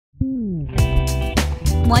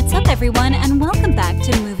What's up, everyone, and welcome back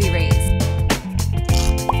to Movie Race.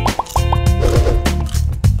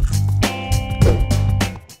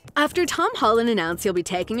 After Tom Holland announced he'll be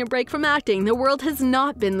taking a break from acting, the world has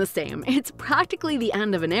not been the same. It's practically the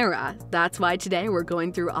end of an era. That's why today we're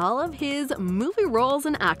going through all of his movie roles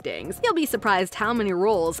and actings. You'll be surprised how many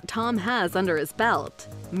roles Tom has under his belt.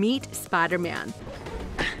 Meet Spider-Man.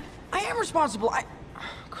 I am responsible.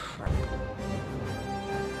 Crap.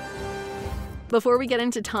 Before we get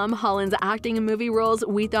into Tom Holland's acting and movie roles,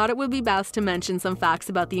 we thought it would be best to mention some facts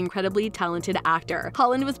about the incredibly talented actor.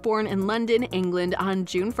 Holland was born in London, England on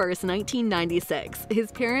June 1st, 1996. His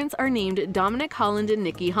parents are named Dominic Holland and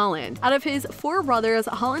Nikki Holland. Out of his 4 brothers,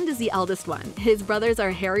 Holland is the eldest one. His brothers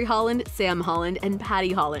are Harry Holland, Sam Holland, and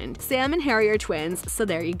Patty Holland. Sam and Harry are twins, so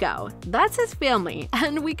there you go. That's his family.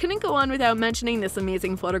 And we couldn't go on without mentioning this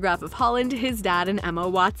amazing photograph of Holland, his dad, and Emma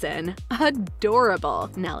Watson. Adorable.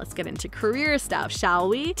 Now let's get into career stuff, shall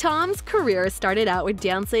we? Tom's career started out with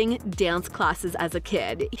dancing dance classes as a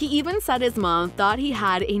kid. He even said his mom thought he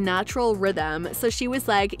had a natural rhythm, so she was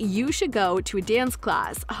like, "You should go to a dance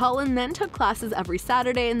class." Holland then took classes every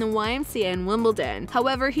Saturday in the YMCA in Wimbledon.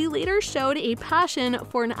 However, he later showed a passion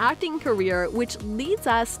for an acting career, which leads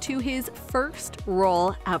us to his first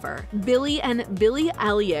role ever. Billy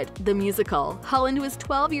Elliot the Musical. Holland was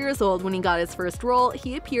 12 years old when he got his first role.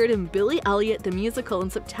 He appeared in Billy Elliot the Musical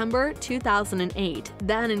in September 2008.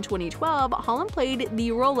 Then in 2012, Holland played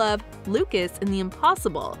the role of Lucas in The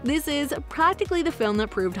Impossible. This is practically the film that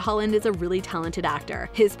proved Holland is a really talented actor.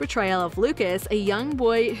 His portrayal of Lucas, a young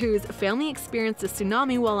boy whose family experienced a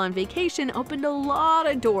tsunami while on vacation, opened a lot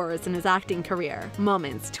of doors in his acting career.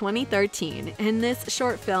 Moments, 2013. In this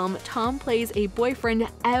short film, Tom plays a boyfriend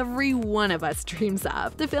every one of us dreams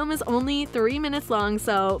of. The film is only 3 minutes long,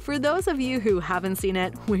 so for those of you who haven't seen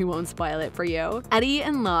it, we won't spoil it for you. Eddie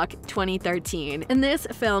and Locke, 2013. In this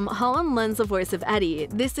film, Holland lends the voice of Eddie.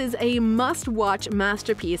 This is a must-watch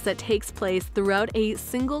masterpiece that takes place throughout a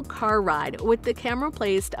single car ride, with the camera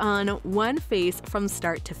placed on one face from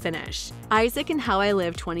start to finish. Isaac and How I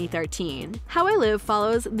Live, 2013. How I Live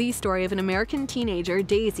follows the story of an American teenager,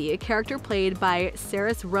 Daisy, a character played by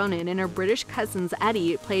Saoirse Ronan, and her British cousins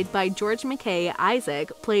Eddie, played by George McKay,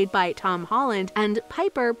 Isaac, played by Tom Holland, and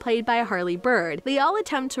Piper, played by Harley Bird. They all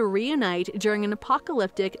attempt to reunite during an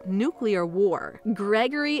apocalyptic nuclear war.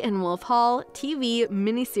 Gregory and Wolf Hall, TV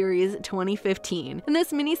miniseries, 2015. In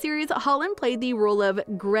this miniseries, Holland played the role of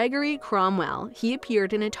Gregory Cromwell. He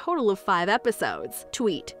appeared in a total of 5 episodes.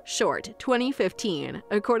 Tweet, short, 2015.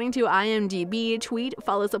 According to IMDb, Tweet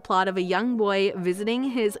follows a plot of a young boy visiting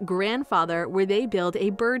his grandfather where they build a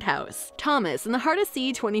birdhouse. Thomas, In the Heart of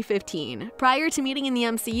Sea, 2015. Prior to meeting in the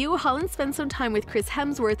MCU, Holland spent some time with Chris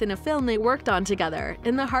Hemsworth in a film they worked on together.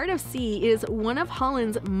 In the Heart of Sea is one of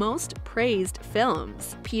Holland's most praised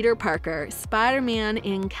films. Peter Parker, Spider-Man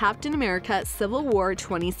in Captain America Civil War,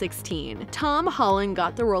 2016. Tom Holland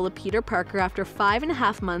got the role of Peter Parker after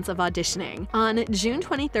 5.5 months of auditioning. On June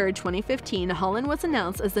 23, 2015, Holland was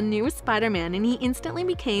announced as the new Spider-Man, and he instantly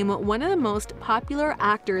became one of the most popular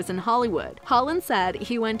actors in Hollywood. Holland said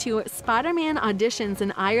he went to Spider-Man auditions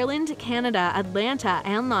in Ireland, Canada, Atlanta,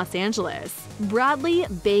 and Los Angeles. Bradley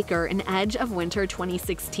Baker in Edge of Winter,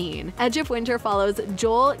 2016. Edge of Winter follows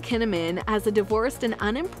Joel Kinnaman as a divorced and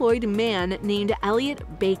unemployed man named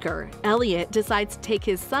Elliot Baker. Elliot decides to take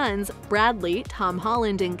his sons, Bradley, Tom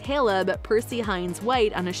Holland, and Caleb, Percy Hines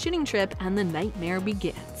White, on a shooting trip, and the nightmare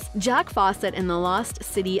begins. Jack Fawcett in The Lost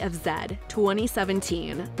City of Zed,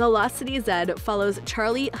 2017. The Lost City of Zed follows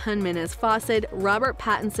Charlie Hunman as Fawcett, Robert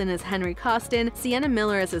Pattinson as Henry Costin, Sienna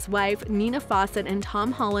Miller as his wife, Nina Fawcett, and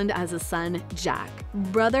Tom Holland as his son, Jack.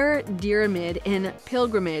 Brother Diarmid in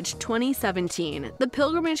Pilgrimage, 2017. The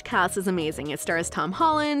Pilgrimage cast is amazing. It stars Tom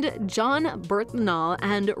Holland, John Berthnall,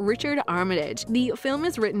 and Richard Armitage. The film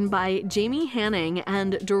is written by Jamie Hanning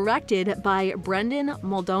and directed by Brendan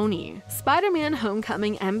Muldowney. Spider-Man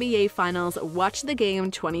Homecoming NBA Finals Watch the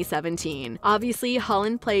Game, 2017. Obviously,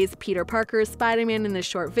 Holland plays Peter Parker, Spider-Man, in this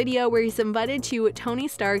short video where he's invited to Tony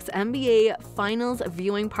Stark's NBA Finals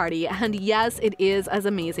viewing party, and yes, it is as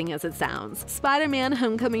amazing as it sounds. Spider-Man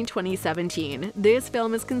Homecoming, 2017. This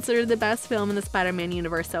film is considered the best film in the Spider-Man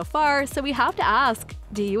universe so far, so we have to ask,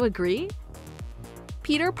 do you agree?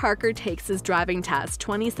 Peter Parker Takes His Driving Test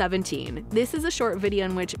 2017. This is a short video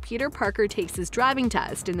in which Peter Parker takes his driving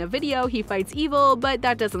test. In the video, he fights evil, but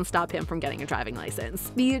that doesn't stop him from getting a driving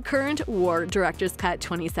license. The Current War Director's Cut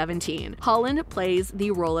 2017. Holland plays the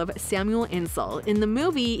role of Samuel Insull. In the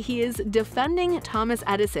movie, he is defending Thomas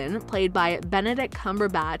Edison, played by Benedict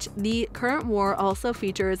Cumberbatch. The Current War also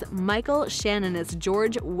features Michael Shannon as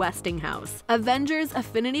George Westinghouse. Avengers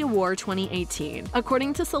Infinity War 2018.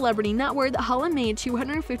 According to Celebrity Net Worth, Holland made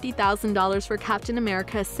 $250,000 for Captain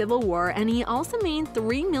America Civil War, and he also made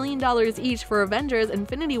 $3 million each for Avengers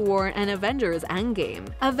Infinity War and Avengers Endgame.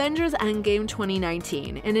 Avengers Endgame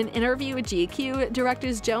 2019. In an interview with GQ,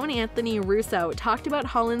 directors Joe and Anthony Russo talked about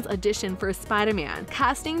Holland's audition for Spider-Man.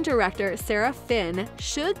 Casting director Sarah Finn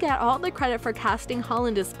should get all the credit for casting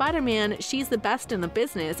Holland as Spider-Man. She's the best in the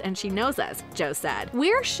business and she knows us, Joe said.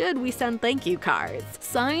 Where should we send thank you cards?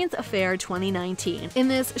 Science Fair 2019. In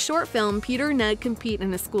this short film, Peter and Ned compete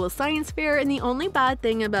in a school science fair, and the only bad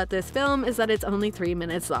thing about this film is that it's only 3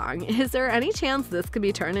 minutes long. Is there any chance this could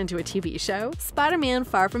be turned into a TV show? Spider-Man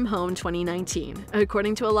Far From Home 2019.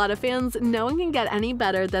 According to a lot of fans, no one can get any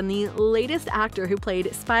better than the latest actor who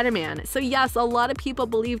played Spider-Man. So yes, a lot of people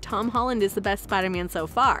believe Tom Holland is the best Spider-Man so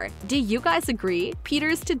far. Do you guys agree?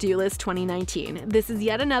 Peter's To-Do List 2019. This is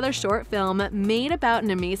yet another short film made about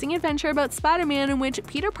an amazing adventure about Spider-Man in which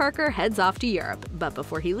Peter Parker heads off to Europe. But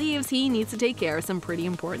before he leaves, he needs to take care of some pretty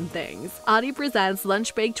important things. Audi presents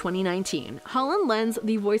Lunch Break 2019. Holland lends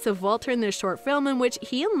the voice of Walter in this short film in which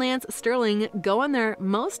he and Lance Sterling go on their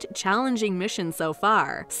most challenging mission so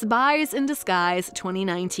far. Spies in Disguise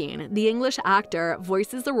 2019. The English actor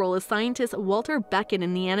voices the role of scientist Walter Beckett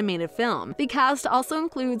in the animated film. The cast also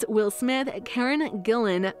includes Will Smith, Karen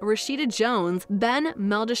Gillan, Rashida Jones, Ben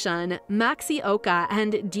Mendelsohn, Maxi Oka,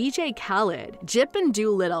 and DJ Khaled. Jip and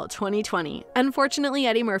Dolittle 2020. Unfortunately,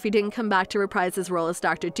 Eddie Murphy didn't come back to reprise his role as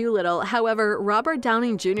Dr. Dolittle. However, Robert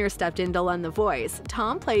Downey Jr. stepped in to lend the voice.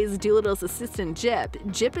 Tom plays Dolittle's assistant Jip.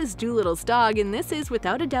 Jip is Dolittle's dog, and this is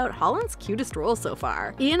without a doubt Holland's cutest role so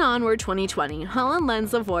far. In Onward 2020, Holland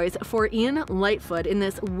lends the voice for Ian Lightfoot in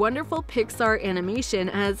this wonderful Pixar animation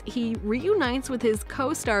as he reunites with his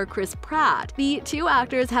co-star Chris Pratt. The two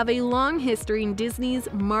actors have a long history in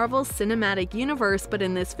Disney's Marvel Cinematic Universe, but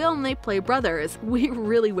in this film they play brothers. We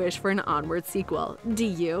really wish for an Onward sequel. Do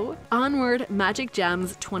you? Onward Magic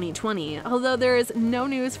Gems 2020. Although there is no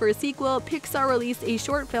news for a sequel, Pixar released a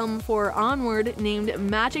short film for Onward named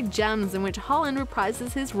Magic Gems in which Holland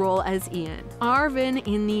reprises his role as Ian. Arvin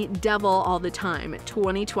in The Devil All the Time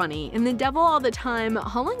 2020. In The Devil All the Time,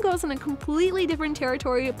 Holland goes in a completely different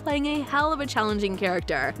territory, playing a hell of a challenging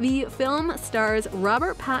character. The film stars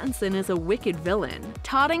Robert Pattinson as a wicked villain.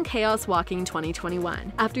 Todd and Chaos Walking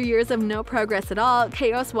 2021. After years of no progress at all,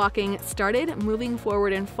 Chaos Walking started moving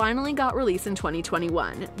forward and finally got released in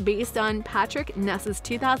 2021. Based on Patrick Ness's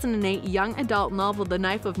 2008 young adult novel The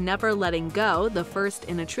Knife of Never Letting Go, the first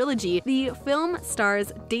in a trilogy, the film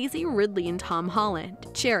stars Daisy Ridley and Tom Holland.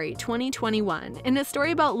 Cherry 2021. In a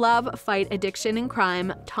story about love, fight, addiction, and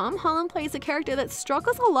crime, Tom Holland plays a character that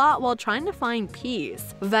struggles a lot while trying to find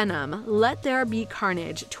peace. Venom Let There Be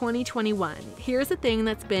Carnage 2021. Here's a thing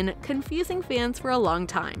that's been confusing fans for a long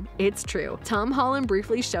time. It's true. Tom Holland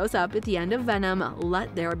briefly shows up at the end of Venom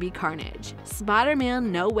Let There Be Carnage.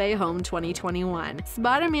 Spider-Man No Way Home 2021.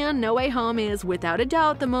 Spider-Man No Way Home is without a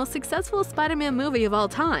doubt the most successful Spider-Man movie of all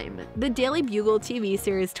time. The Daily Bugle TV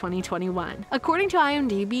series 2021. According to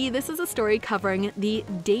IMDb, this is a story covering the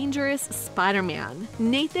dangerous Spider-Man,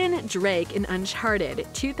 Nathan Drake in Uncharted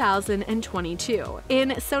 2022. In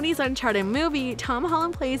Sony's Uncharted movie, Tom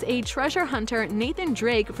Holland plays a treasure hunter Nathan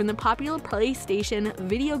Drake from the popular PlayStation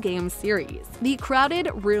video game series. The Crowded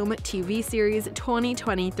Room TV series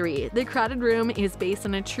 2023. The Crowded Room is based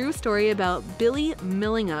on a true story about Billy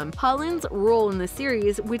Millingham, Holland's role in the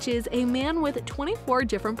series, which is a man with 24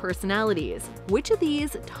 different personalities. Which of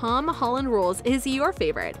these Tom Holland roles is your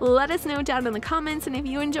favorite? Let us know down in the comments, and if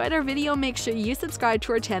you enjoyed our video, make sure you subscribe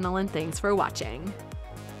to our channel, and thanks for watching.